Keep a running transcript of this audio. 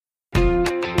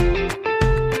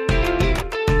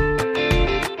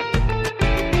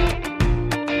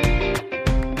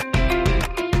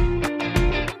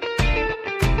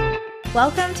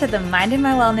Welcome to the Mind and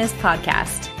My Wellness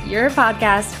podcast, your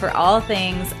podcast for all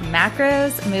things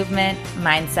macros, movement,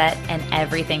 mindset, and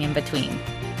everything in between.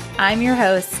 I'm your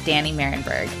host, Danny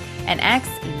Marenberg, an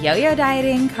ex-yo-yo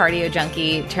dieting cardio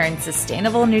junkie turned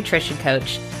sustainable nutrition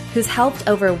coach who's helped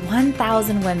over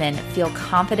 1,000 women feel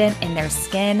confident in their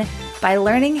skin by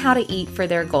learning how to eat for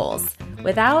their goals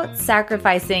without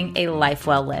sacrificing a life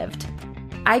well lived.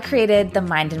 I created the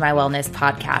Mind and My Wellness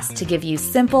podcast to give you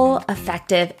simple,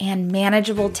 effective, and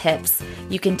manageable tips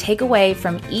you can take away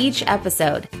from each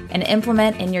episode and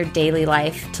implement in your daily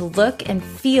life to look and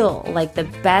feel like the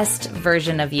best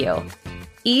version of you.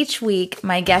 Each week,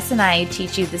 my guests and I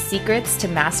teach you the secrets to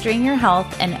mastering your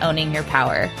health and owning your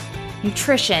power.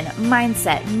 Nutrition,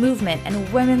 mindset, movement,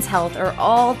 and women's health are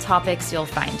all topics you'll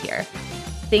find here.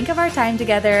 Think of our time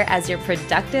together as your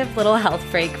productive little health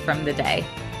break from the day.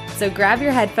 So grab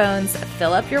your headphones,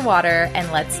 fill up your water,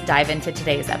 and let's dive into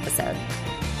today's episode.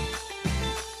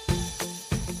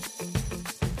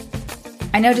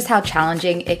 I know just how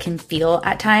challenging it can feel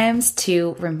at times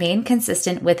to remain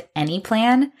consistent with any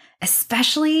plan,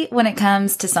 especially when it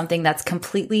comes to something that's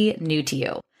completely new to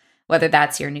you, whether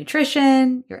that's your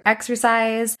nutrition, your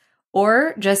exercise,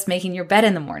 or just making your bed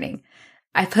in the morning.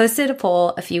 I posted a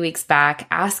poll a few weeks back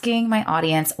asking my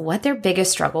audience what their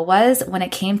biggest struggle was when it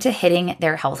came to hitting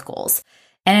their health goals.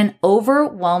 And an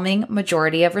overwhelming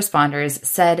majority of responders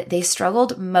said they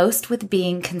struggled most with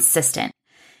being consistent.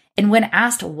 And when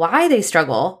asked why they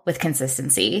struggle with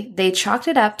consistency, they chalked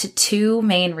it up to two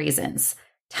main reasons: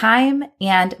 time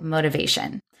and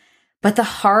motivation. But the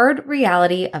hard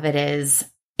reality of it is,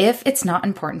 if it's not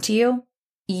important to you,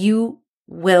 you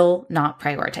will not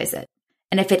prioritize it.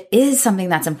 And if it is something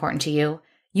that's important to you,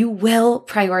 you will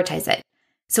prioritize it.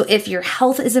 So if your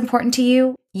health is important to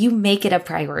you, you make it a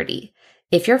priority.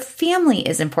 If your family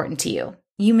is important to you,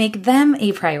 you make them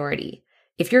a priority.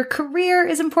 If your career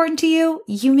is important to you,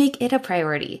 you make it a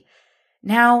priority.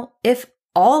 Now, if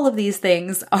all of these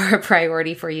things are a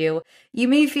priority for you, you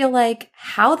may feel like,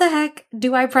 how the heck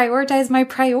do I prioritize my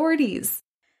priorities?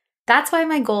 That's why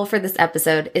my goal for this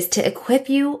episode is to equip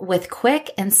you with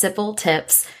quick and simple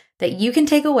tips that you can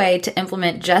take away to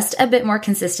implement just a bit more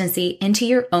consistency into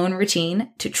your own routine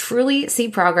to truly see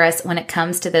progress when it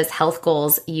comes to those health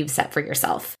goals you've set for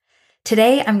yourself.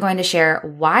 Today, I'm going to share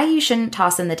why you shouldn't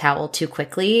toss in the towel too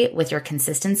quickly with your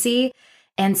consistency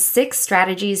and 6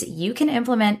 strategies you can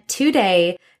implement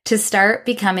today to start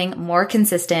becoming more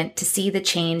consistent to see the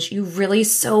change you really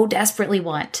so desperately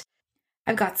want.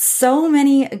 I've got so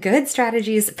many good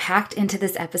strategies packed into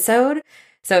this episode,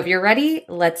 so if you're ready,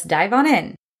 let's dive on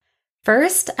in.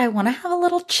 First, I want to have a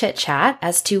little chit chat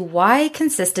as to why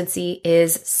consistency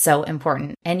is so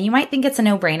important. And you might think it's a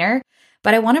no-brainer,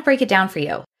 but I want to break it down for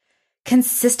you.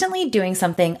 Consistently doing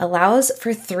something allows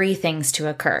for 3 things to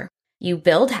occur. You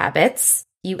build habits,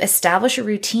 you establish a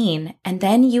routine, and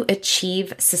then you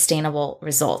achieve sustainable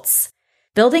results.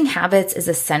 Building habits is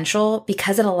essential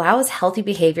because it allows healthy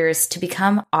behaviors to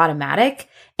become automatic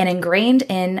and ingrained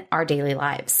in our daily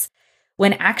lives.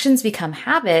 When actions become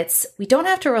habits, we don't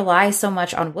have to rely so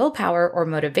much on willpower or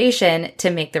motivation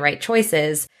to make the right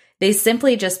choices. They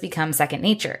simply just become second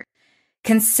nature.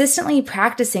 Consistently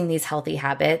practicing these healthy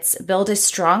habits build a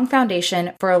strong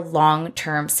foundation for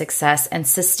long-term success and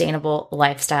sustainable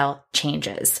lifestyle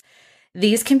changes.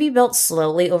 These can be built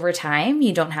slowly over time.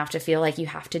 You don't have to feel like you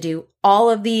have to do all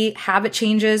of the habit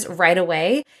changes right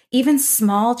away. Even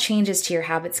small changes to your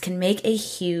habits can make a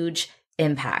huge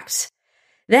impact.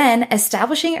 Then,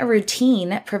 establishing a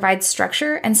routine provides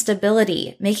structure and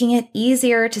stability, making it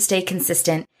easier to stay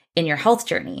consistent in your health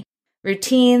journey.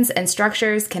 Routines and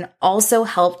structures can also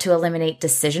help to eliminate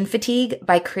decision fatigue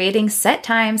by creating set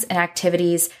times and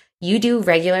activities you do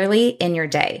regularly in your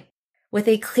day. With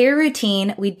a clear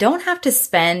routine, we don't have to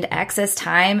spend excess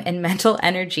time and mental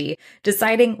energy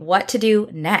deciding what to do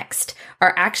next.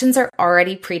 Our actions are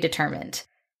already predetermined.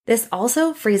 This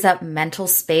also frees up mental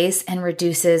space and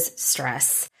reduces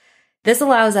stress. This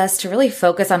allows us to really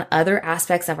focus on other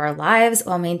aspects of our lives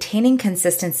while maintaining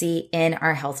consistency in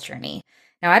our health journey.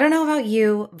 Now, I don't know about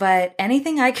you, but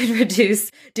anything I can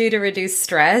do to reduce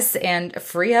stress and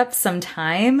free up some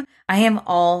time, I am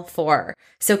all for.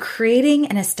 So creating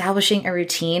and establishing a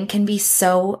routine can be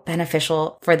so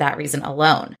beneficial for that reason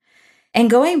alone. And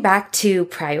going back to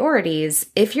priorities,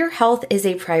 if your health is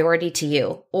a priority to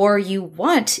you, or you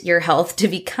want your health to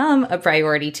become a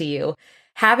priority to you,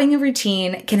 having a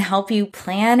routine can help you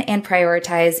plan and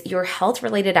prioritize your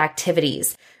health-related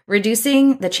activities,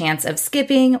 reducing the chance of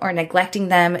skipping or neglecting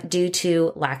them due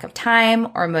to lack of time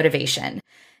or motivation.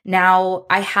 Now,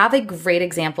 I have a great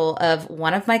example of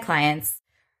one of my clients.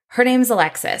 Her name's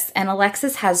Alexis, and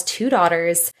Alexis has 2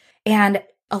 daughters. And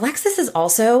Alexis is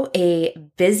also a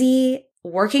busy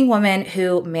working woman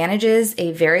who manages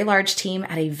a very large team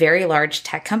at a very large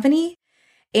tech company.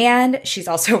 And she's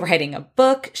also writing a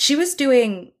book. She was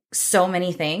doing so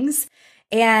many things,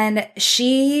 and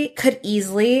she could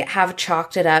easily have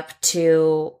chalked it up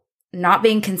to not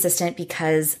being consistent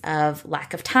because of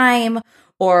lack of time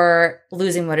or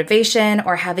losing motivation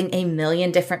or having a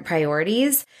million different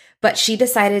priorities. But she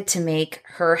decided to make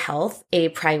her health a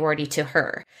priority to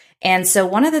her. And so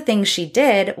one of the things she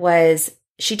did was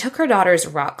she took her daughters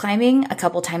rock climbing a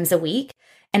couple times a week.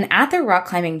 And at their rock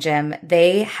climbing gym,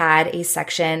 they had a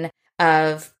section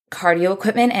of cardio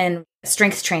equipment and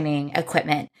strength training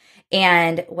equipment.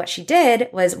 And what she did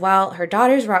was while her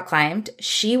daughters rock climbed,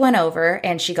 she went over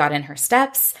and she got in her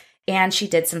steps and she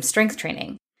did some strength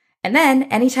training. And then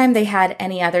anytime they had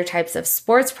any other types of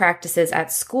sports practices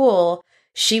at school,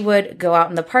 she would go out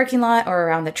in the parking lot or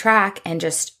around the track and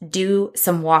just do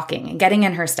some walking and getting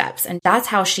in her steps. And that's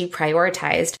how she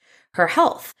prioritized her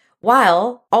health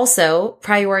while also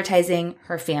prioritizing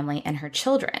her family and her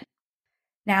children.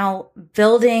 Now,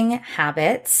 building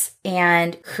habits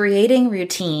and creating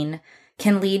routine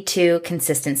can lead to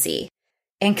consistency,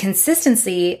 and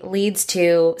consistency leads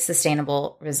to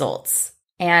sustainable results.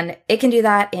 And it can do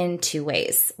that in 2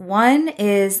 ways. One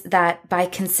is that by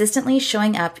consistently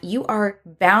showing up, you are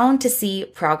bound to see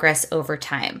progress over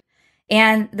time.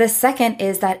 And the second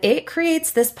is that it creates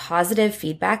this positive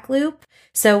feedback loop.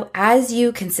 So as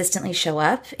you consistently show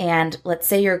up, and let's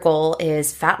say your goal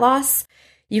is fat loss,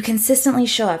 you consistently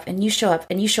show up and you show up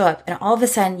and you show up, and all of a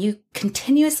sudden you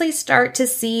continuously start to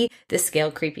see the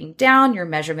scale creeping down, your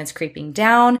measurements creeping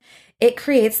down. It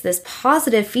creates this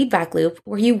positive feedback loop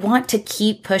where you want to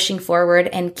keep pushing forward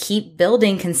and keep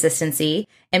building consistency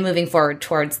and moving forward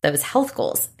towards those health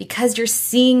goals because you're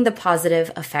seeing the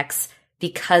positive effects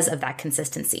because of that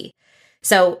consistency.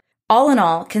 So all in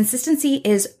all, consistency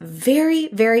is very,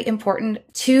 very important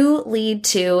to lead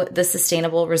to the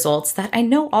sustainable results that I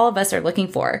know all of us are looking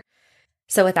for.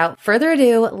 So without further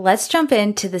ado, let's jump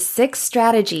into the 6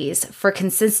 strategies for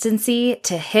consistency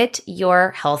to hit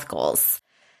your health goals.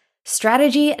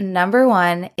 Strategy number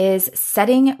 1 is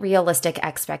setting realistic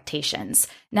expectations.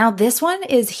 Now, this one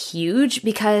is huge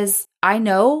because I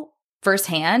know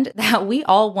firsthand that we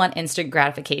all want instant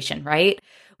gratification, right?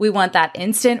 We want that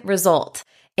instant result.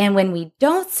 And when we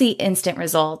don't see instant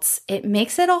results, it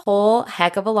makes it a whole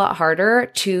heck of a lot harder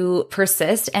to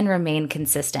persist and remain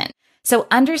consistent. So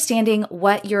understanding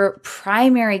what your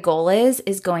primary goal is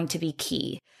going to be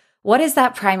key. What is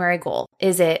that primary goal?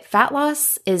 Is it fat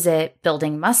loss? Is it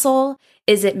building muscle?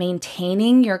 Is it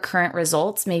maintaining your current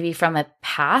results, maybe from a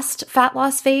past fat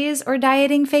loss phase or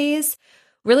dieting phase?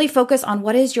 Really focus on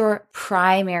what is your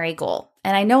primary goal.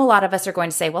 And I know a lot of us are going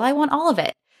to say, well, I want all of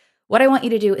it. What I want you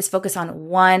to do is focus on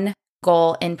one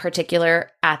goal in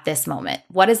particular at this moment.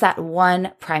 What is that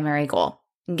one primary goal?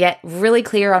 Get really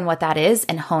clear on what that is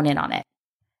and hone in on it.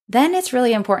 Then it's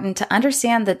really important to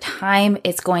understand the time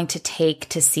it's going to take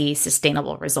to see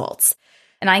sustainable results.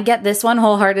 And I get this one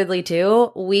wholeheartedly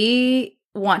too. We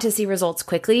want to see results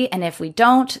quickly. And if we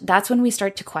don't, that's when we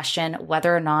start to question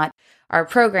whether or not our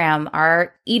program,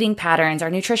 our eating patterns, our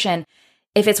nutrition,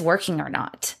 if it's working or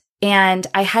not. And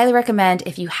I highly recommend,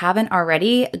 if you haven't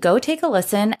already, go take a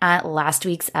listen at last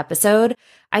week's episode.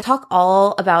 I talk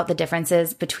all about the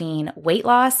differences between weight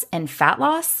loss and fat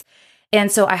loss.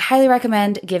 And so I highly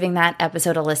recommend giving that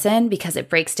episode a listen because it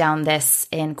breaks down this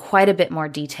in quite a bit more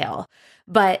detail.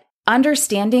 But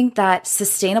understanding that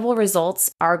sustainable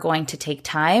results are going to take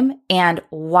time and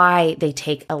why they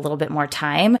take a little bit more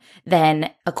time than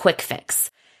a quick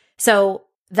fix. So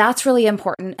that's really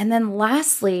important. And then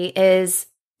lastly is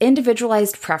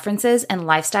individualized preferences and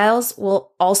lifestyles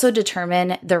will also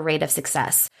determine the rate of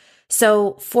success.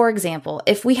 So for example,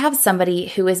 if we have somebody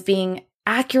who is being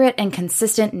accurate and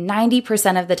consistent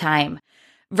 90% of the time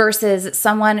versus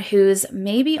someone who's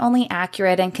maybe only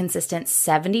accurate and consistent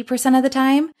 70% of the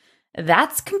time,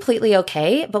 that's completely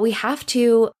okay, but we have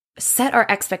to set our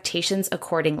expectations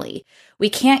accordingly. We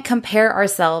can't compare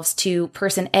ourselves to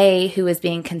person A who is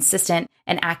being consistent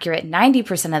and accurate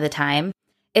 90% of the time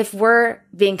if we're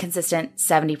being consistent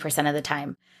 70% of the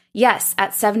time. Yes,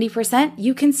 at 70%,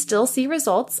 you can still see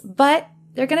results, but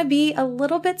they're going to be a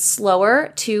little bit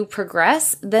slower to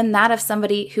progress than that of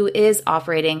somebody who is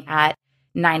operating at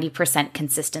 90%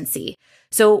 consistency.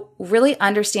 So really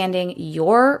understanding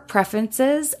your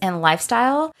preferences and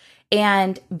lifestyle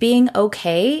and being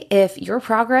okay if your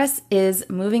progress is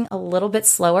moving a little bit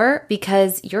slower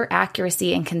because your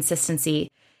accuracy and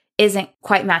consistency isn't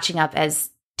quite matching up as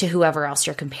to whoever else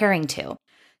you're comparing to.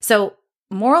 So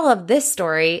moral of this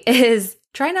story is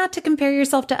try not to compare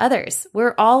yourself to others.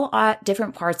 We're all at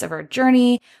different parts of our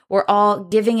journey. We're all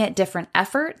giving it different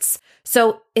efforts.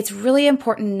 So it's really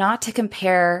important not to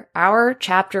compare our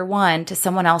chapter 1 to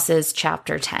someone else's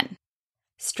chapter 10.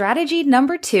 Strategy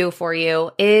number 2 for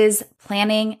you is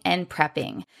planning and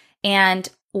prepping. And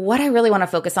what I really want to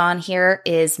focus on here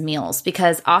is meals,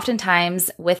 because oftentimes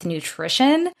with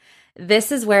nutrition,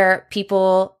 this is where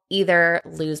people either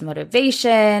lose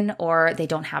motivation or they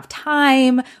don't have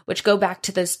time, which go back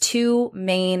to those 2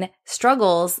 main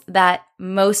struggles that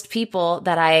most people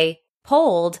that I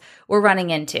polled were running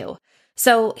into.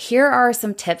 So here are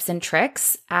some tips and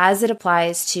tricks as it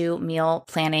applies to meal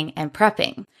planning and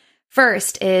prepping.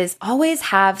 First is always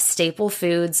have staple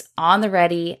foods on the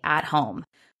ready at home.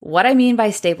 What I mean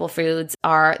by staple foods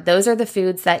are those are the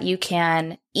foods that you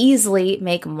can easily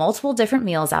make multiple different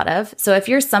meals out of. So if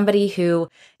you're somebody who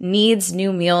needs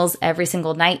new meals every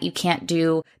single night, you can't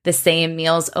do the same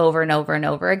meals over and over and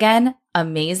over again,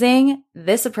 amazing.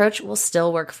 This approach will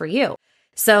still work for you.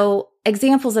 So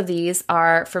examples of these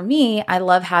are, for me, I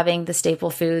love having the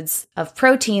staple foods of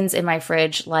proteins in my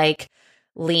fridge, like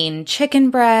lean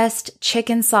chicken breast,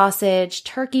 chicken sausage,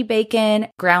 turkey bacon.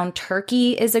 Ground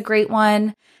turkey is a great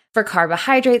one. For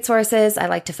carbohydrate sources, I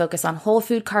like to focus on whole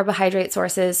food carbohydrate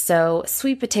sources. So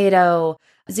sweet potato,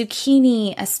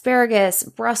 zucchini, asparagus,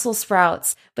 Brussels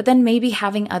sprouts, but then maybe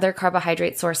having other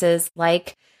carbohydrate sources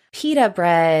like pita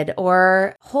bread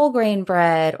or whole grain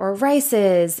bread or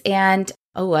rices. And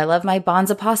I love my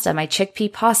Banza pasta, my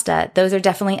chickpea pasta. Those are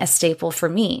definitely a staple for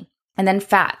me. And then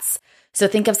fats. So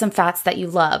think of some fats that you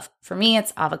love. For me,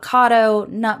 it's avocado,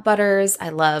 nut butters. I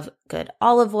love good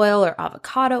olive oil or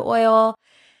avocado oil.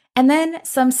 And then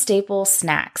some staple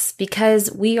snacks, because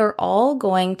we are all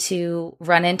going to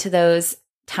run into those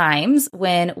times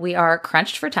when we are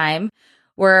crunched for time,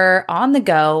 we're on the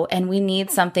go, and we need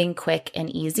something quick and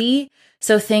easy.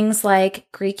 So things like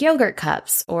Greek yogurt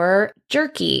cups or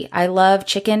jerky. I love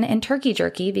chicken and turkey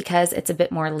jerky because it's a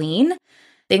bit more lean.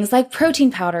 Things like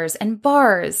protein powders and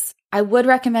bars. I would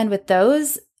recommend with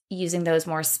those, using those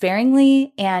more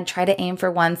sparingly and try to aim for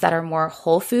ones that are more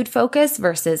whole food focused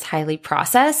versus highly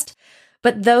processed.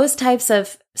 But those types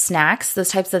of snacks, those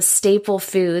types of staple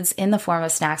foods in the form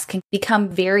of snacks can become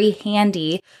very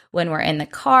handy when we're in the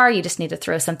car. You just need to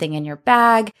throw something in your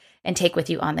bag and take with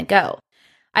you on the go.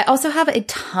 I also have a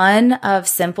ton of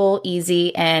simple,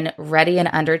 easy, and ready in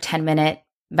under 10-minute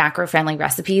macro-friendly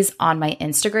recipes on my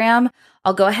Instagram.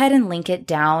 I'll go ahead and link it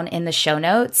down in the show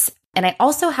notes. And I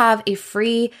also have a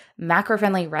free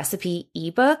macro-friendly recipe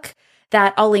ebook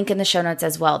that I'll link in the show notes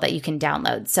as well that you can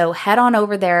download. So head on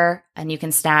over there and you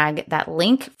can snag that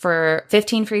link for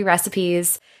 15 free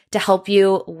recipes to help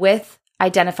you with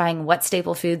identifying what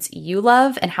staple foods you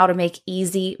love and how to make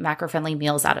easy macro-friendly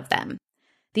meals out of them.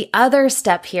 The other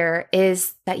step here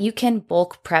is that you can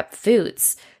bulk prep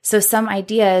foods. So some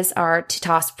ideas are to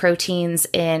toss proteins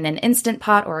in an Instant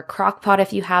Pot or a crock pot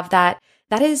if you have that.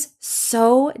 That is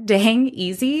so dang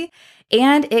easy,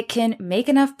 and it can make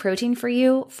enough protein for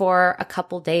you for a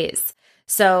couple days.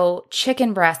 So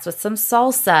chicken breast with some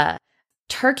salsa,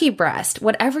 turkey breast,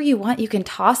 whatever you want, you can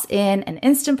toss in an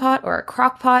Instant Pot or a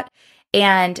crock pot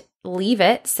and leave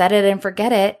it, set it and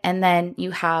forget it, and then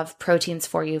you have proteins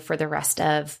for you for the rest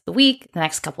of the week, the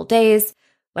next couple days,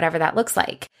 whatever that looks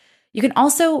like. You can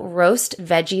also roast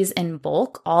veggies in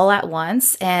bulk all at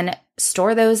once and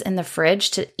store those in the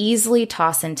fridge to easily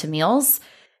toss into meals.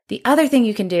 The other thing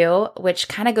you can do, which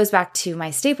kind of goes back to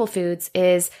my staple foods,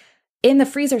 is in the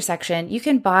freezer section, you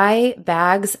can buy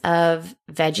bags of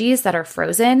veggies that are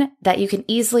frozen that you can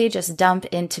easily just dump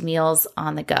into meals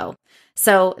on the go.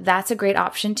 So that's a great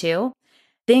option too.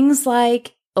 Things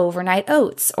like overnight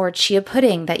oats or chia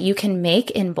pudding that you can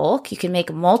make in bulk. You can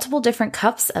make multiple different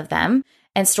cups of them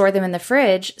and store them in the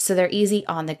fridge so they're easy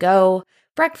on the go.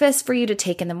 Breakfast for you to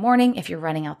take in the morning if you're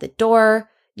running out the door.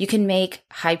 You can make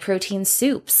high protein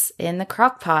soups in the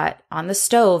crock pot, on the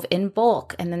stove in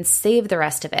bulk, and then save the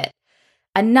rest of it.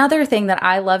 Another thing that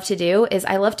I love to do is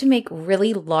I love to make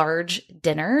really large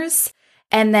dinners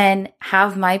and then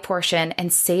have my portion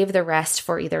and save the rest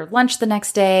for either lunch the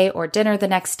next day or dinner the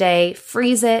next day,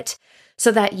 freeze it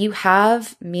so that you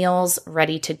have meals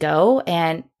ready to go.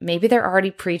 And maybe they're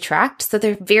already pre-tracked, so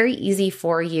they're very easy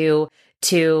for you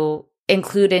to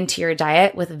include into your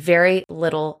diet with very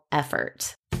little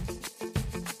effort.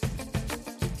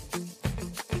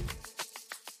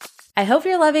 I hope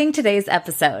you're loving today's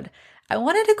episode. I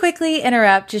wanted to quickly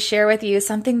interrupt to share with you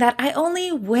something that I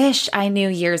only wish I knew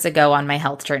years ago on my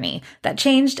health journey that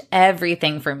changed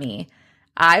everything for me.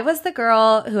 I was the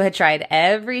girl who had tried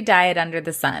every diet under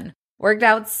the sun. worked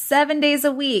out 7 days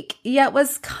a week, yet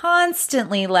was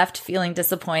constantly left feeling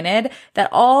disappointed that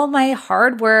all my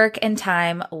hard work and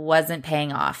time wasn't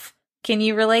paying off. Can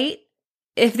you relate?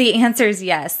 If the answer is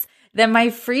yes, then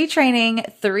my free training,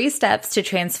 3 Steps to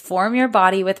Transform Your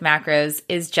Body with Macros,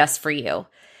 is just for you.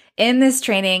 In this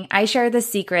training, I share the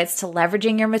secrets to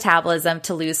leveraging your metabolism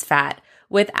to lose fat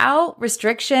without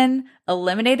restriction,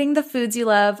 eliminating the foods you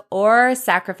love, or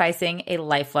sacrificing a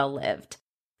life well lived.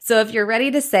 So if you're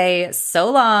ready to say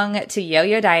so long to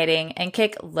yo-yo dieting and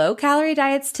kick low-calorie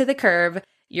diets to the curb,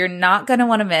 you're not going to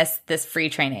want to miss this free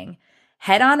training.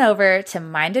 Head on over to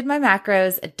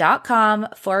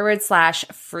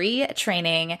mindedmymacros.com/free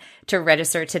training to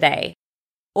register today.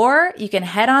 Or you can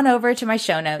head on over to my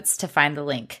show notes to find the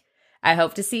link. I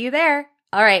hope to see you there.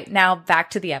 All right, now back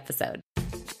to the episode.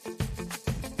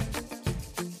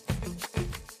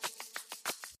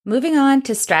 Moving on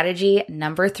to strategy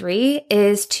number 3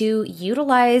 is to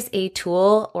utilize a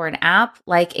tool or an app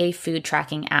like a food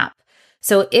tracking app.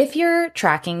 So if you're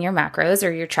tracking your macros or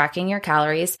you're tracking your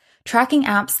calories, tracking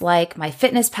apps like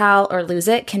MyFitnessPal or Lose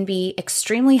It can be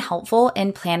extremely helpful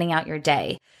in planning out your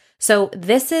day. So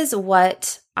this is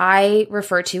what I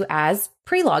refer to as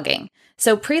pre-logging.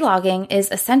 So pre-logging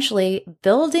is essentially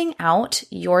building out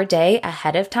your day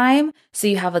ahead of time so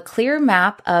you have a clear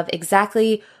map of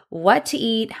exactly what to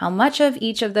eat, how much of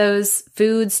each of those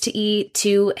foods to eat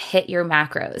to hit your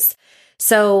macros.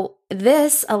 So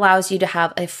this allows you to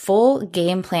have a full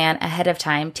game plan ahead of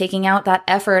time, taking out that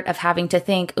effort of having to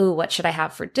think, ooh, what should I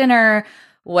have for dinner?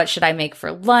 What should I make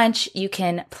for lunch? You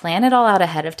can plan it all out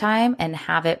ahead of time and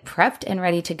have it prepped and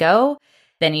ready to go.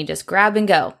 Then you just grab and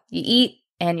go. You eat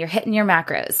and you're hitting your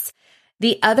macros.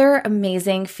 The other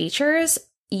amazing features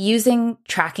using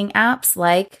tracking apps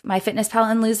like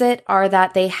MyFitnessPal and Lose It are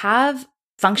that they have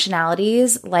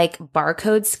functionalities like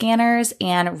barcode scanners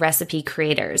and recipe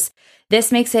creators. This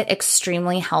makes it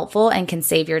extremely helpful and can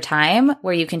save your time,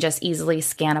 where you can just easily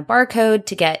scan a barcode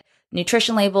to get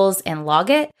nutrition labels and log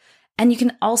it. And you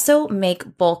can also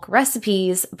make bulk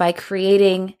recipes by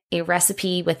creating a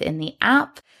recipe within the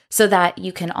app so that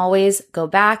you can always go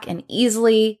back and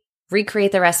easily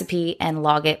recreate the recipe and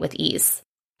log it with ease.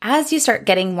 As you start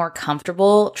getting more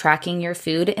comfortable tracking your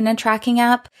food in a tracking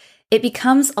app, it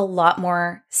becomes a lot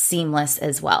more seamless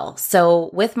as well. So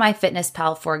with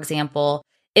MyFitnessPal, for example,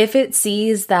 if it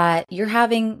sees that you're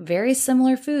having very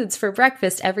similar foods for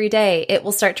breakfast every day, it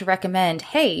will start to recommend,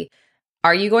 hey,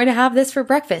 are you going to have this for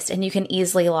breakfast? And you can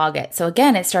easily log it. So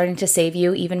again, it's starting to save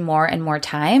you even more and more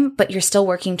time, but you're still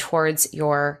working towards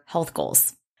your health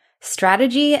goals.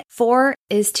 Strategy 4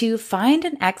 is to find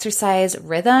an exercise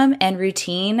rhythm and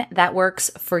routine that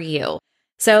works for you.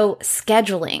 So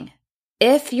scheduling.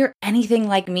 If you're anything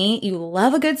like me, you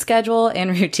love a good schedule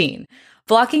and routine.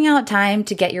 Blocking out time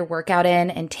to get your workout in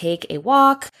and take a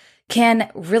walk can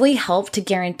really help to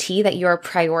guarantee that you're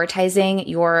prioritizing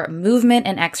your movement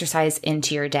and exercise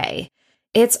into your day.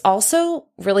 It's also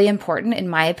really important, in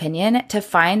my opinion, to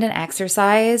find an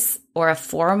exercise or a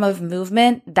form of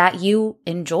movement that you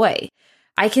enjoy.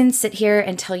 I can sit here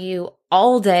and tell you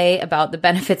all day about the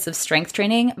benefits of strength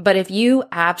training, but if you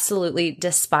absolutely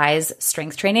despise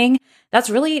strength training, that's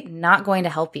really not going to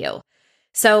help you.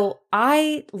 So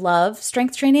I love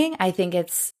strength training. I think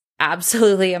it's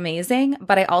absolutely amazing,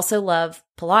 but I also love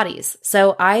Pilates.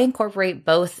 So I incorporate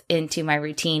both into my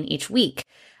routine each week.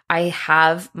 I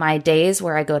have my days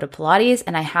where I go to Pilates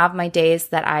and I have my days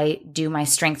that I do my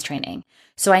strength training.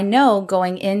 So I know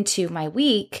going into my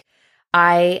week,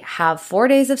 I have 4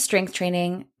 days of strength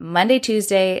training, Monday,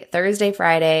 Tuesday, Thursday,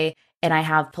 Friday, and I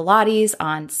have Pilates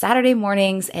on Saturday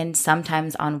mornings and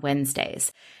sometimes on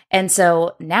Wednesdays. And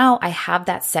so now I have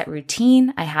that set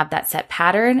routine, I have that set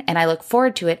pattern, and I look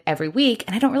forward to it every week,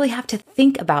 and I don't really have to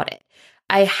think about it.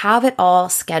 I have it all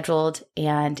scheduled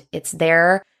and it's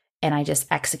there, and I just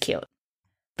execute.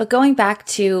 But going back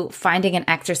to finding an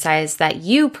exercise that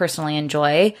you personally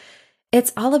enjoy,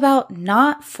 it's all about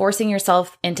not forcing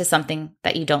yourself into something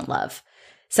that you don't love.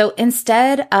 So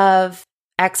instead of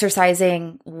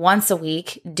exercising once a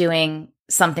week, doing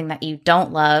something that you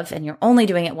don't love, and you're only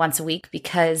doing it once a week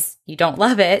because you don't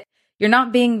love it, you're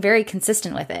not being very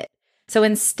consistent with it. So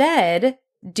instead,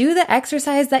 do the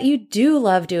exercise that you do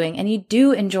love doing and you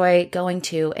do enjoy going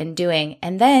to and doing,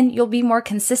 and then you'll be more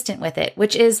consistent with it,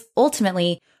 which is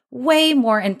ultimately way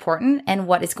more important and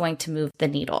what is going to move the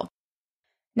needle.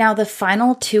 Now, the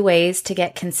final 2 ways to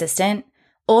get consistent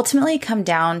ultimately come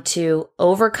down to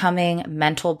overcoming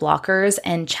mental blockers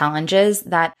and challenges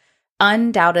that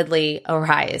undoubtedly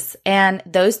arise. And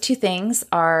those 2 things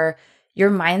are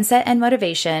your mindset and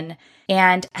motivation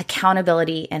and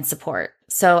accountability and support.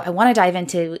 So I want to dive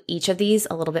into each of these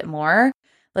a little bit more.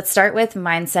 Let's start with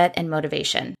mindset and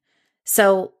motivation.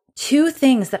 So two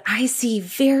things that I see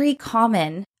very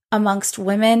common amongst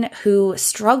women who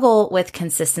struggle with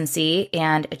consistency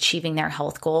and achieving their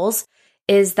health goals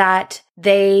is that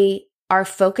they are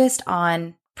focused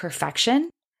on perfection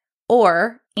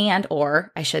or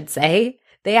I should say,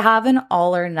 they have an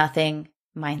all or nothing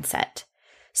mindset.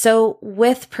 So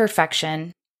with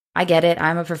perfection, I get it.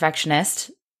 I'm a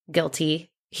perfectionist,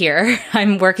 guilty here.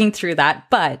 I'm working through that.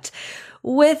 But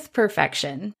with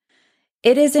perfection,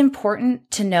 it is important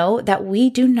to know that we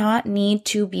do not need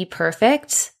to be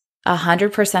perfect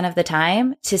 100% of the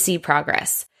time to see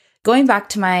progress. Going back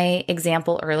to my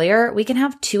example earlier, we can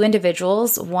have two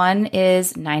individuals. One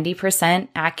is 90%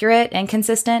 accurate and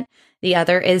consistent. The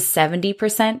other is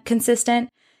 70% consistent.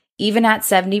 Even at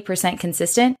 70%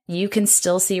 consistent, you can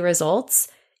still see results.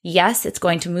 Yes, it's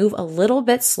going to move a little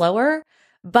bit slower,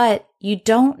 but you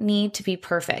don't need to be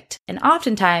perfect. And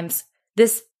oftentimes,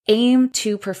 this aim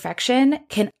to perfection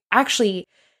can actually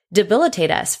debilitate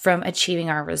us from achieving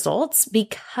our results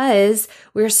because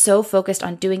we're so focused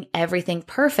on doing everything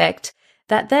perfect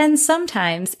that then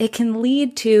sometimes it can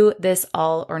lead to this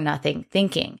all or nothing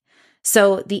thinking.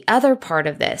 So the other part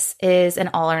of this is an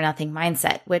all or nothing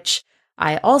mindset, which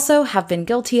I also have been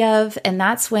guilty of. And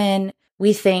that's when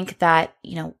we think that,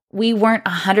 we weren't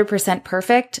 100%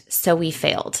 perfect, so we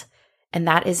failed. And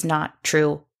that is not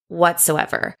true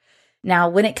whatsoever. Now,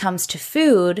 when it comes to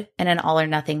food and an all or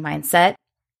nothing mindset,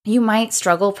 you might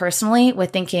struggle personally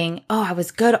with thinking, oh, I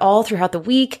was good all throughout the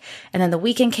week, and then the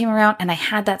weekend came around and I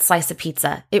had that slice of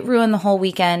pizza. It ruined the whole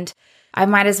weekend. I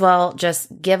might as well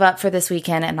just give up for this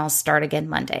weekend and I'll start again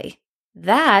Monday.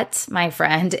 That, my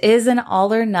friend, is an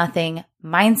all or nothing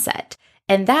mindset.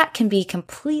 And that can be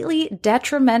completely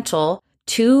detrimental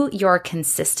to your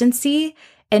consistency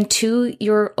and to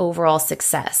your overall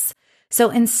success. So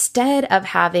instead of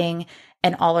having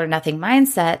an all or nothing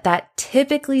mindset that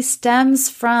typically stems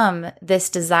from this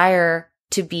desire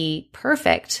to be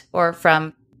perfect or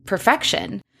from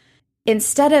perfection,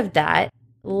 instead of that,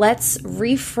 let's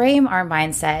reframe our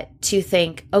mindset to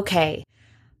think, okay,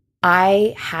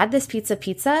 I had this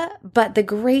pizza, but the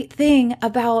great thing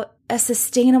about a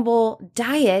sustainable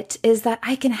diet is that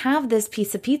I can have this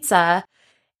piece of pizza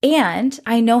and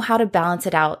I know how to balance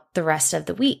it out the rest of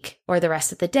the week or the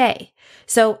rest of the day.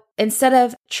 So instead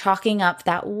of chalking up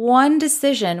that one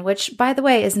decision, which by the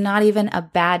way is not even a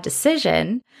bad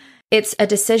decision, it's a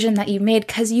decision that you made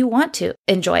because you want to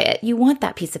enjoy it. You want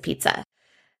that piece of pizza.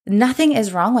 Nothing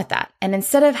is wrong with that. And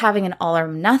instead of having an all or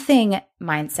nothing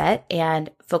mindset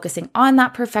and focusing on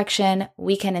that perfection,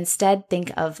 we can instead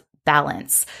think of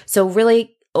balance. So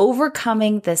really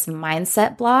overcoming this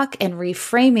mindset block and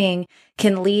reframing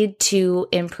can lead to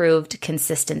improved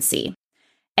consistency.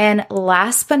 And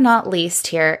last but not least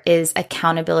here is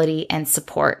accountability and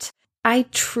support. I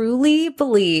truly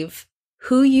believe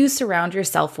who you surround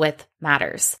yourself with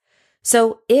matters.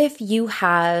 So if you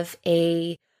have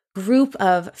a group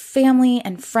of family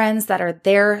and friends that are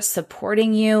there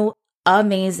supporting you,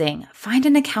 amazing. Find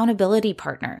an accountability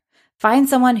partner. Find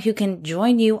someone who can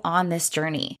join you on this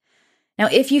journey. Now,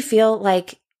 if you feel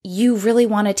like you really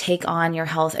want to take on your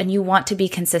health and you want to be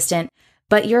consistent,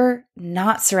 but you're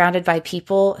not surrounded by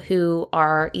people who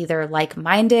are either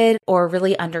like-minded or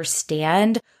really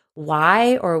understand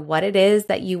why or what it is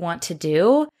that you want to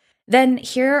do, then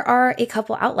here are a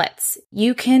couple outlets.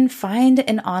 You can find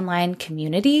an online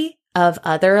community of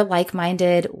other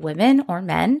like-minded women or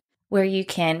men where you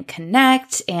can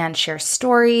connect and share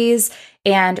stories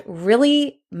and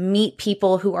really meet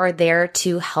people who are there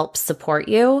to help support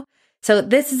you. So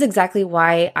this is exactly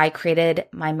why I created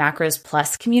my Macros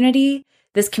Plus community.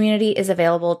 This community is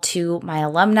available to my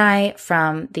alumni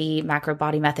from the Macro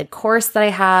Body Method course that I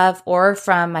have or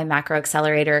from my Macro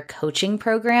Accelerator coaching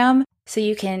program. So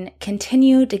you can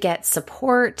continue to get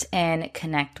support and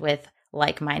connect with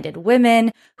like-minded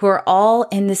women who are all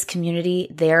in this community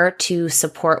there to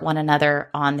support one another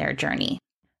on their journey.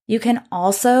 You can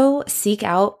also seek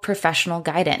out professional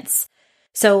guidance.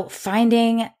 So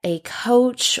finding a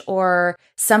coach or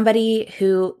somebody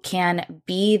who can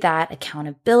be that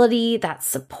accountability, that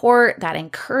support, that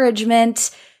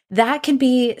encouragement, that can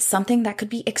be something that could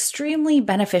be extremely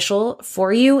beneficial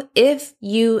for you if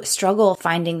you struggle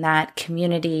finding that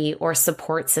community or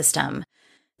support system.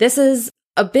 This is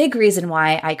a big reason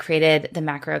why I created the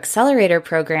Macro Accelerator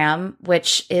program,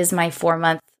 which is my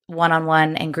 4-month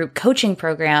one-on-one and group coaching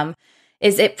program,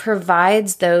 is it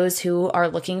provides those who are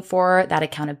looking for that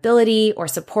accountability or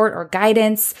support or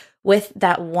guidance with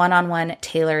that one-on-one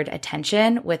tailored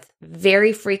attention with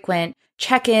very frequent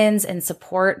check-ins and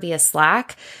support via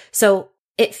Slack. So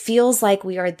it feels like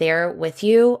we are there with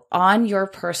you on your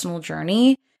personal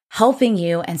journey, helping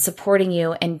you and supporting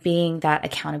you and being that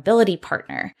accountability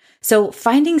partner. So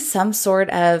finding some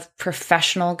sort of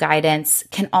professional guidance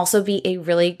can also be a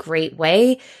really great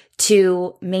way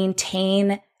to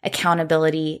maintain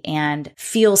accountability and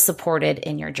feel supported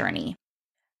in your journey.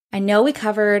 I know we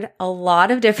covered a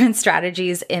lot of different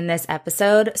strategies in this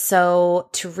episode. So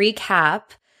to recap,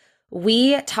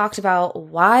 we talked about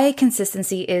why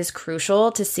consistency is crucial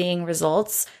to seeing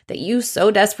results that you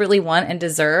so desperately want and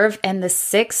deserve, and the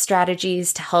 6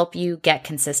 strategies to help you get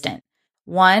consistent.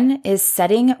 1 is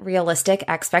setting realistic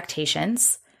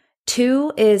expectations.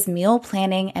 2 is meal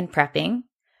planning and prepping.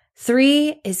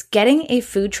 3 is getting a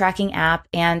food tracking app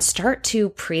and start to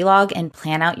pre-log and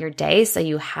plan out your day so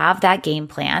you have that game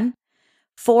plan.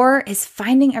 4 is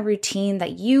finding a routine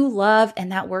that you love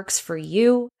and that works for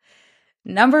you.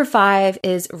 Number 5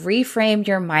 is reframe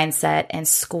your mindset and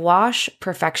squash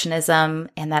perfectionism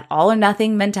and that all or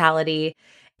nothing mentality.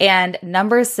 And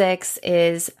number 6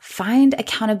 is find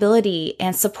accountability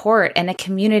and support and a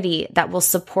community that will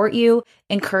support you,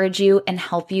 encourage you, and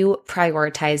help you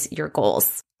prioritize your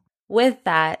goals. With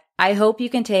that, I hope you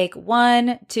can take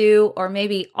 1, 2, or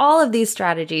maybe all of these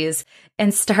strategies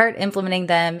and start implementing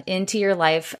them into your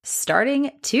life starting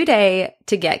today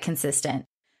to get consistent.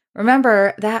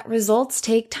 Remember that results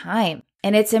take time,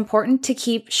 and it's important to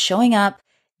keep showing up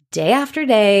day after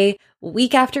day,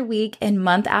 week after week, and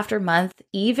month after month,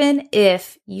 even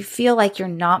if you feel like you're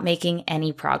not making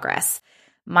any progress.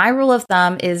 My rule of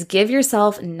thumb is give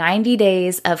yourself 90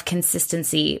 days of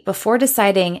consistency before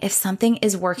deciding if something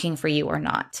is working for you or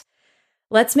not.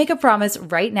 Let's make a promise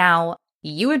right now,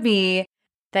 you and me,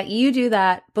 that you do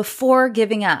that before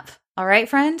giving up. All right,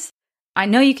 friends? I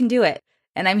know you can do it.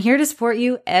 And I'm here to support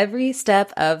you every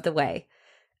step of the way.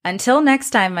 Until next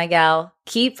time, my gal,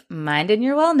 keep minding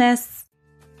your wellness.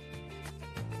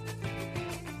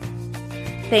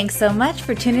 Thanks so much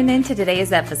for tuning in to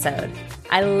today's episode.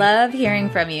 I love hearing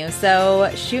from you, so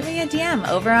shoot me a DM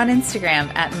over on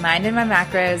Instagram at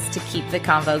MindinMyMacros to keep the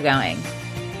convo going.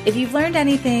 If you've learned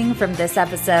anything from this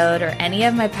episode or any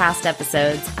of my past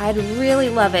episodes, I'd really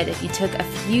love it if you took a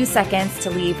few seconds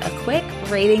to leave a quick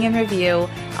rating and review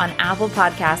on Apple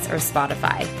Podcasts or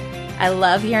Spotify. I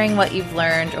love hearing what you've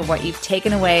learned or what you've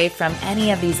taken away from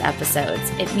any of these episodes.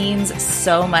 It means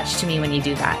so much to me when you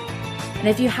do that. And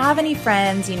if you have any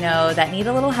friends you know that need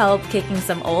a little help kicking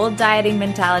some old dieting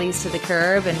mentalities to the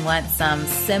curb and want some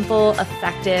simple,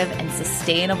 effective, and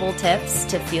sustainable tips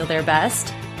to feel their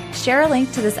best, share a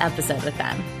link to this episode with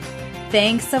them.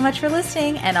 Thanks so much for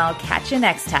listening, and I'll catch you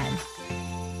next time.